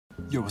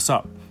Yo, what's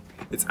up?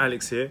 It's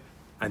Alex here,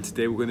 and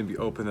today we're going to be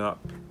opening up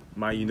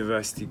my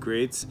university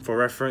grades. For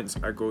reference,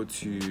 I go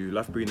to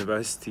Loughborough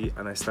University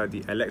and I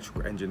study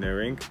electrical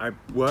engineering. I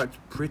worked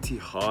pretty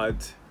hard,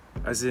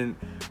 as in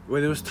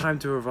when it was time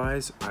to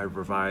revise, I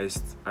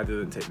revised. I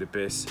didn't take the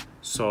piss,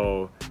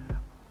 so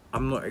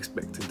I'm not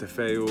expecting to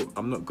fail.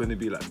 I'm not going to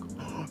be like,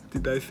 oh,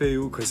 did I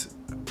fail? Because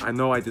I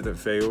know I didn't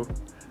fail.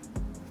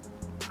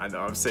 I know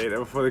I'm saying that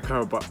before the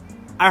camera, but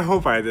I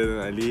hope I didn't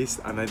at least,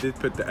 and I did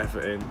put the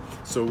effort in,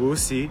 so we'll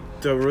see.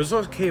 The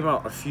results came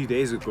out a few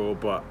days ago,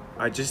 but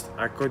I just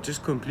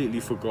completely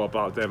forgot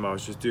about them. I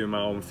was just doing my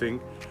own thing.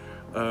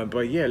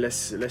 But yeah,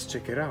 let's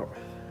check it out.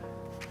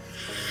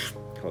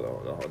 Hold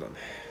on.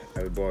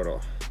 El Boro.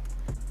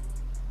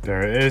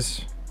 There it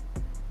is.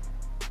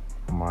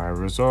 My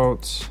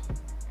results.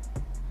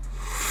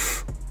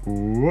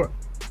 Ooh,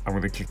 I'm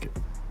gonna kick it.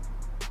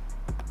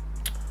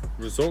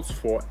 Results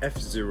for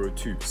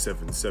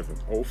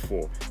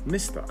F027704,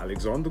 Mr.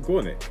 Alexander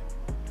Gornick.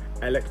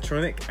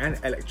 Electronic and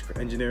Electrical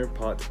Engineering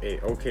Part A.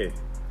 Okay.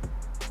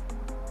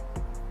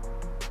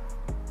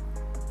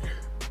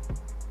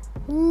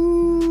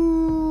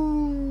 Ooh.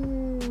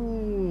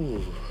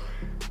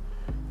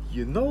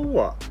 You know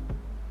what?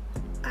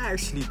 I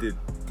actually did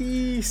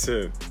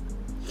decent.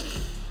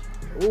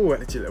 Oh,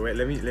 actually, wait,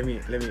 let me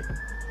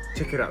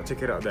check it out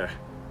there.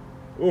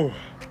 Oh.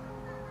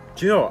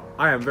 Do you know what?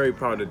 I am very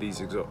proud of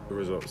these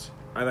results,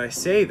 and I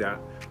say that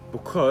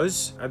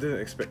because I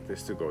didn't expect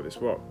this to go this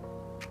well,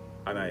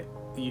 and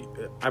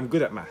I'm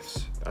good at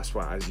maths. That's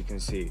why, as you can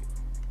see,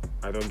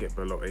 I don't get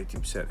below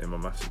 80% in my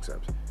maths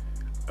exams.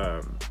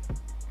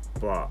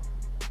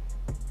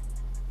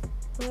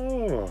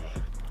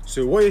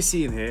 So what you're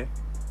seeing here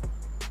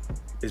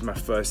is my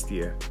first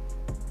year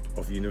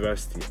of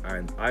university,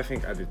 and I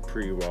think I did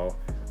pretty well.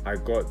 I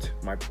got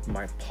my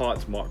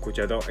part mark, which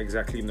I don't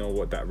exactly know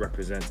what that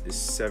represents, is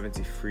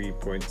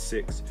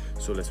 73.6.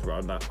 So let's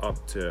round that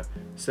up to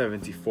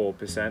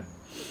 74%.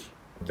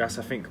 That's,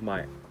 I think,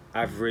 my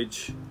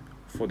average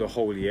for the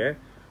whole year,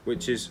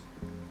 which is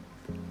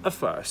a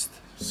first.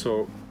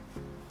 So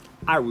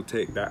I will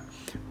take that.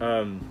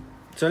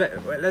 So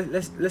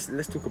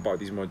let's talk about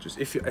these modules.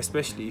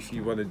 Especially if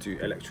you want to do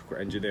electrical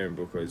engineering,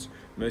 because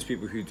most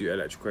people who do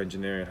electrical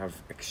engineering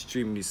have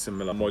extremely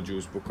similar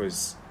modules,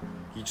 because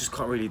you just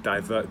can't really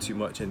divert too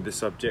much in this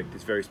subject.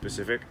 It's very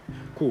specific.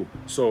 Cool.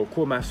 So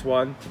core maths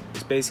 1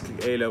 is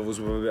basically A levels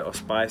with a bit of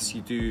spice.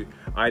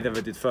 I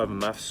never did further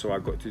maths, so I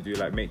got to do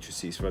like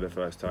matrices for the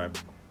first time,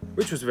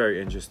 which was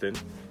very interesting.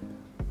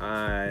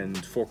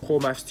 And for core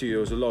maths 2, there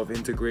was a lot of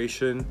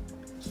integration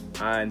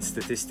and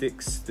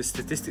statistics. The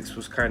statistics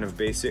was kind of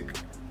basic,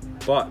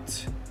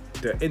 but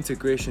the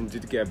integration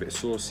did get a bit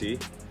saucy,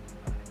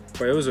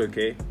 but it was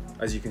okay.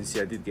 As you can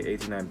see, I did get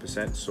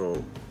 89%,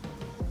 so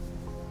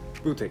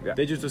we'll take that.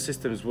 Digital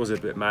systems was a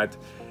bit mad.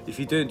 If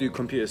you don't do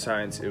computer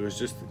science, it was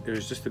just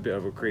a bit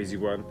of a crazy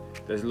one.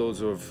 There's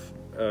loads of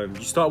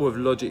you start with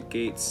logic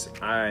gates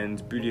and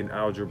Boolean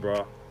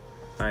algebra,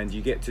 and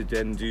you get to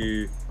then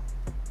do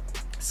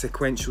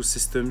sequential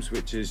systems,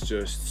 which is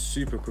just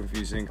super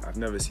confusing. I've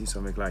never seen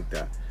something like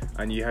that.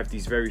 And you have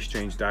these very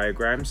strange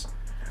diagrams.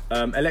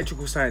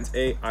 Electrical science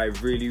A, I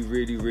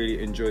really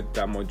enjoyed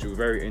that module.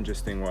 Very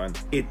interesting one.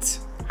 It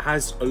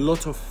has a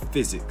lot of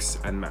physics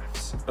and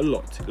maths, a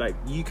lot. Like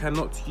you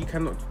cannot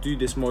do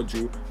this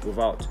module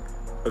without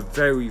a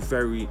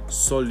very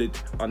solid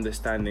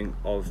understanding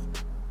of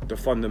the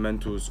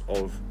fundamentals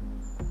of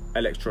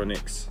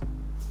electronics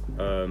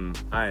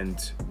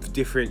and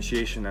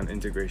differentiation and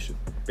integration.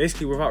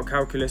 Basically, without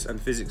calculus and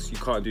physics, you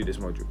can't do this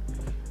module.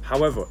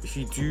 However, if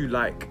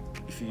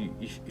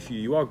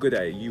you are good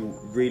at it, you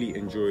really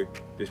enjoy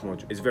this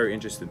module. It's very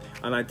interesting,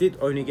 and I did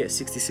only get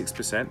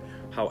 66%.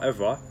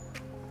 However,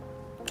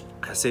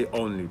 I say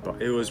only,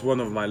 but it was one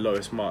of my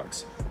lowest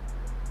marks.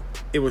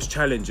 It was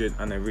challenging,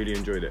 and I really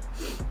enjoyed it.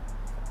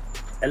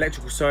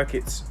 Electrical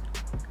circuits.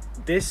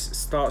 This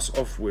starts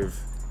off with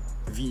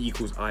V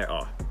equals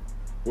IR.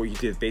 What you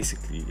did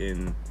basically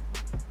in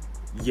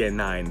year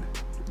 9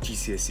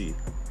 GCSE,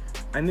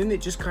 and then it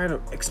just kind of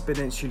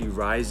exponentially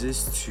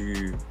rises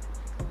to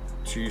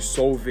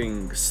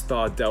solving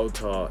star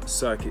delta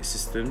circuit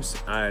systems.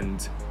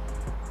 And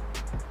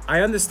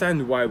I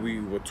understand why we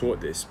were taught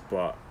this,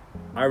 but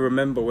I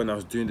remember when I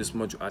was doing this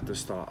module at the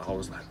start, I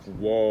was like,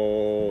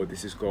 whoa,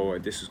 this is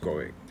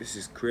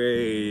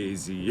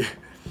crazy.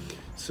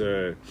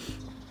 so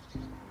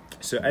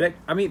I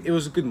mean, it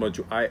was a good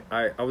module.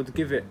 I would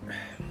give it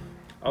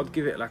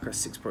like a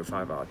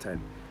 6.5 out of 10.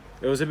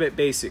 It was a bit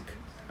basic,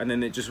 and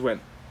then it just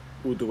went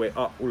all the way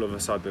up all of a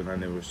sudden,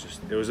 and it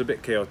was a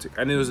bit chaotic.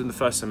 And it was in the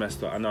first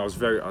semester, and I was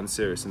very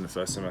unserious in the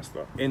first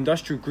semester.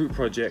 Industrial group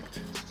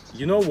project.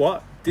 You know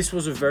what? This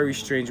was a very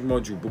strange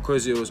module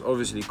because it was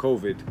obviously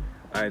COVID,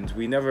 and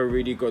we never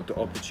really got the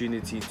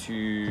opportunity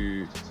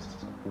to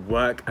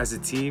work as a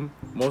team.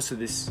 Most of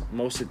this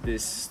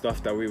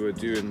stuff that we were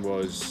doing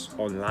was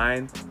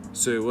online,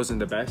 so it wasn't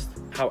the best.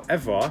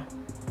 However,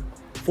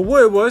 for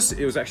what it was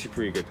actually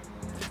pretty good.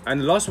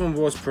 And the last one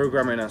was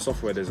programming and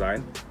software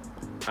design.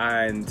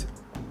 And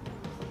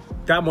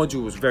that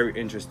module was very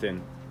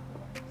interesting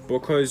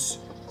because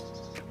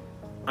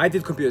I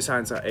did computer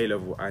science at A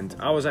level and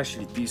I was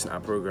actually decent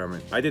at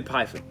programming. I did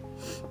Python.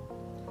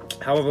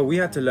 However, we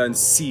had to learn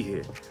C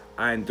here.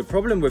 And the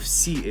problem with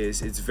C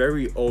is it's a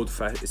very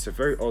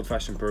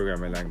old-fashioned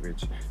programming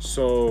language.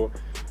 So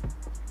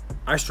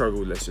I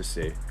struggled, let's just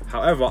say.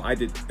 However, I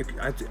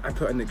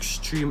put an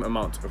extreme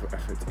amount of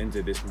effort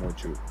into this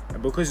module.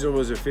 And because there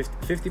was a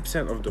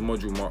 50% of the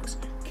module marks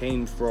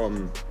came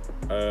from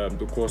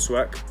the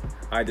coursework,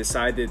 I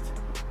decided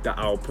that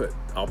I'll put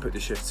the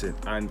shifts in,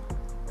 and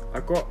I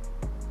got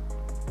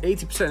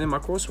 80% in my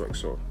coursework,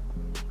 so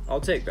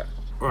I'll take that.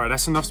 All right,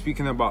 that's enough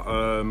speaking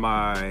about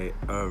my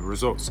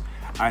results,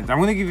 and I'm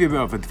gonna give you a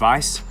bit of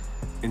advice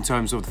in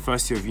terms of the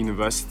first year of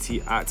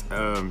university at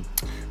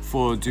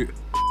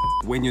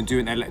when you're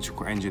doing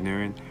electrical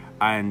engineering.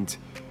 And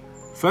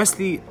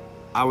firstly,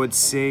 I would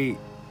say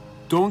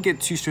don't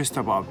get too stressed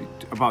about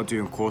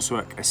doing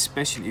coursework,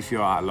 especially if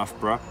you're at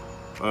Loughborough.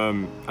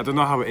 I don't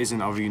know how it is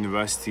in other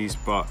universities,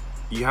 but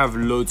you have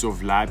loads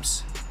of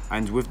labs,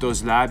 and with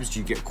those labs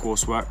you get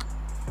coursework.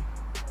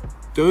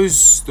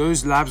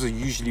 Those labs are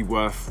usually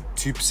worth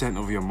 2%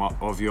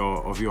 of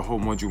your whole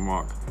module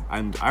mark.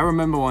 And I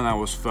remember when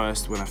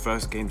I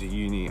first came to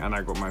uni and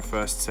I got my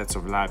first sets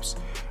of labs,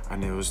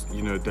 and it was,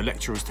 the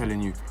lecturer was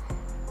telling you,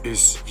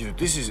 this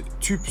is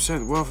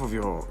 2% worth of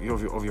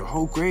your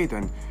whole grade,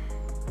 and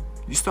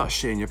you start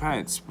shitting your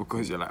pants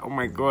because you're like, oh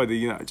my god,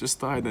 I just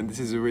started and this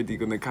is already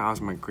gonna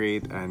cast my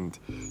grade, and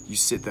you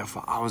sit there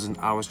for hours and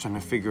hours trying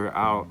to figure it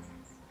out.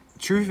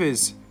 Truth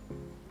is,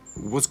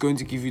 what's going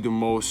to give you the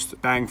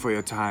most bang for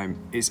your time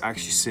is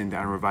actually sitting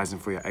there and revising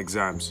for your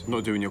exams,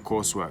 not doing your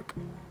coursework.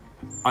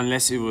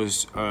 Unless it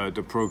was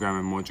the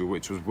programming module,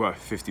 which was worth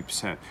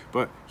 50%.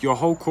 But your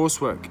whole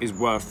coursework is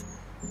worth,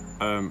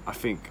 I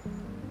think,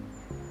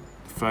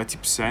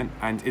 30%.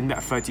 And in that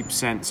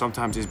 30%,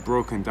 sometimes it's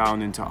broken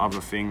down into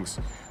other things.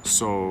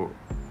 So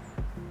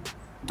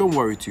don't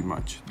worry too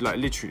much. Like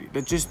literally,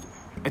 just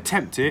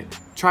attempt it,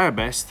 try your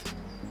best,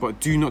 but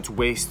do not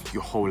waste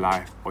your whole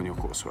life on your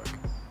coursework.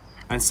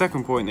 And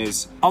second point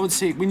is, I would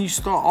say when you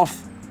start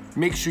off,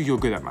 make sure you're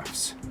good at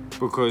maths,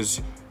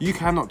 because you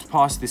cannot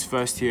pass this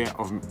first year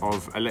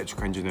of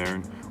electrical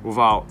engineering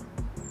without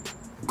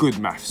good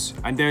maths.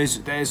 And there's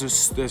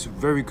a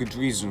very good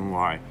reason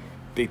why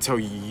they tell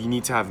you you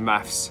need to have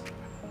maths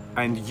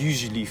and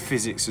usually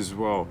physics as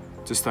well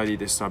to study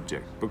this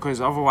subject,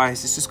 because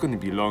otherwise it's just going to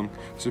be long.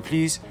 So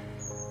please,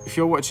 if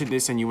you're watching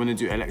this and you want to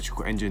do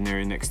electrical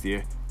engineering next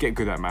year, get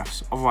good at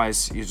maths,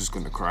 otherwise you're just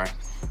going to cry.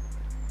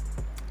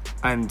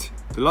 And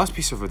the last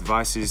piece of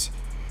advice is,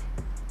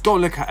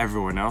 don't look at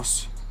everyone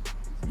else.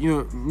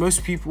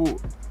 Most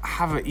people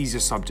have an easier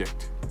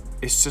subject.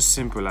 It's just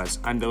simple as,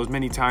 and there was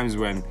many times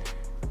when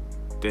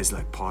there's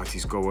like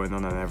parties going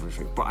on and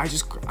everything, but I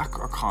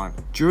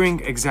can't.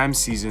 During exam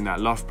season at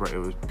Loughborough, it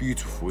was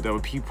beautiful. There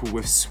were people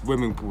with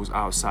swimming pools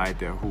outside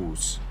their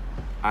halls,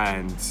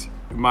 and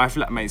my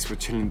flatmates were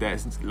chilling there,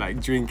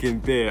 like drinking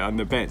beer on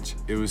the bench.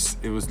 It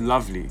was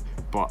lovely,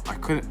 but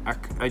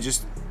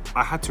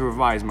I had to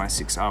revise my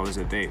 6 hours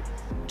a day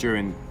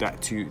during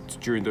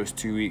those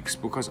 2 weeks,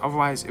 because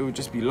otherwise it would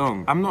just be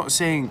long. I'm not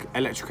saying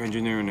electrical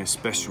engineering is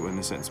special in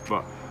a sense,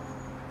 but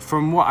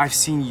from what I've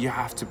seen, you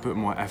have to put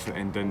more effort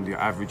in than the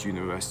average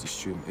university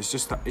student. It's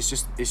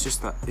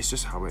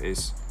just how it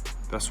is.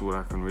 That's all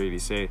I can really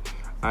say.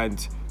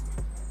 And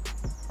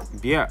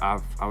yeah,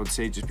 I would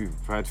say just be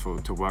prepared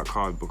to work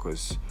hard,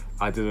 because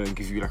I didn't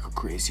give you like a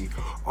crazy,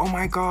 oh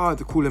my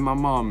god, calling my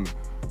mum,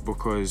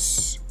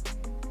 because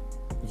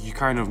you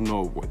kind of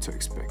know what to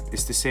expect.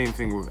 It's the same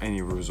thing with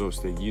any results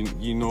that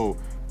you know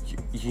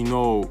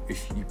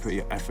if you put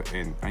your effort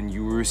in and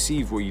you will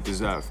receive what you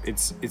deserve.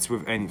 It's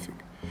with anything.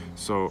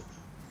 So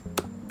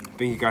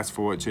thank you guys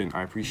for watching.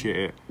 I appreciate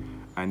it,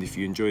 and if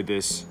you enjoyed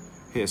this,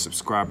 hit a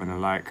subscribe and a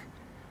like.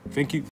 Thank you.